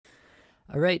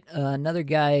All right, another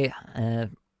guy,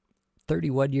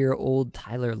 31-year-old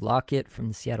Tyler Lockett from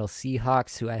the Seattle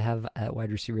Seahawks, who I have at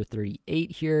wide receiver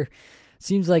 38 here.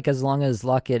 Seems like as long as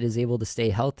Lockett is able to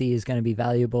stay healthy, he's going to be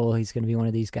valuable. He's going to be one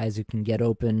of these guys who can get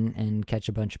open and catch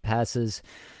a bunch of passes.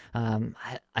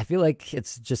 I feel like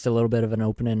it's just a little bit of an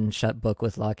open and shut book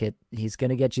with Lockett. He's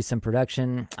going to get you some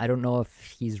production. I don't know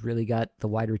if he's really got the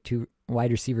wide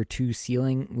receiver 2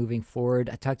 ceiling moving forward.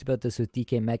 I talked about this with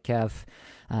DK Metcalf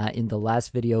in the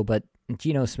last video, but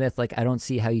Geno Smith, like, I don't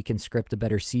see how you can script a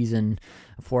better season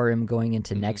for him going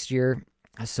into next year.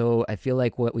 So I feel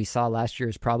like what we saw last year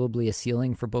is probably a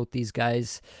ceiling for both these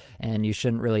guys, and you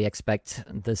shouldn't really expect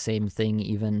the same thing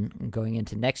even going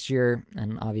into next year.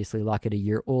 And obviously Lockett a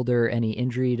year older, any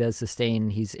injury does sustain,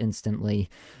 he's instantly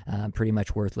pretty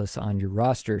much worthless on your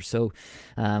roster. So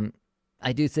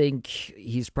I do think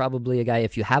he's probably a guy,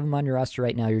 if you have him on your roster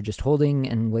right now, you're just holding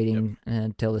and waiting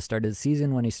until the start of the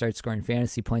season when he starts scoring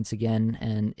fantasy points again.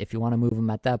 And if you want to move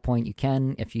him at that point, you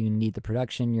can. If you need the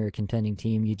production, you're a contending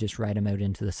team, you just ride him out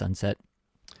into the sunset.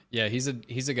 Yeah, he's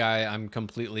a guy I'm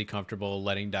completely comfortable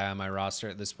letting die on my roster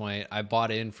at this point. I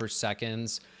bought in for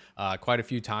seconds quite a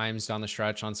few times down the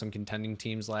stretch on some contending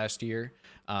teams last year.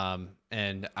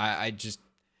 And I just,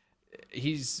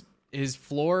 his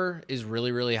floor is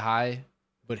really, really high,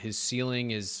 but his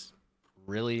ceiling is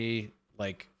really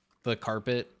like the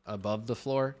carpet above the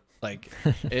floor. Like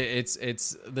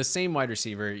it's the same wide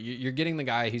receiver. You're getting the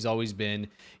guy he's always been.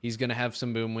 He's going to have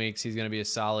some boom weeks. He's going to be a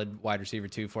solid wide receiver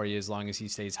 2 for you as long as he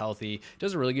stays healthy.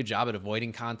 Does a really good job at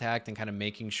avoiding contact and kind of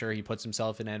making sure he puts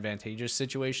himself in advantageous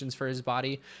situations for his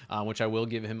body, which I will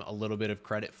give him a little bit of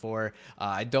credit for.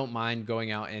 I don't mind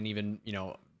going out and even,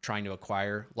 trying to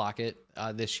acquire Lockett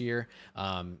this year.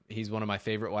 He's one of my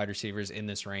favorite wide receivers in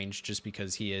this range just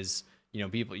because he is,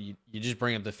 people, you just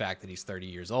bring up the fact that he's 30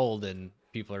 years old and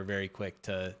people are very quick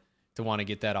to want to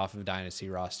get that off of Dynasty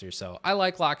roster. So I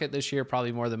like Lockett this year,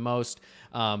 probably more than most,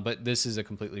 but this is a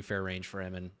completely fair range for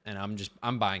him. And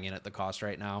I'm buying in at the cost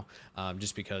right now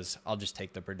just because I'll just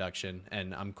take the production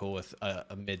and I'm cool with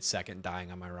a mid-second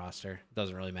dying on my roster.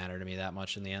 Doesn't really matter to me that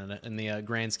much in the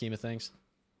grand scheme of things.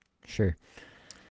 Sure.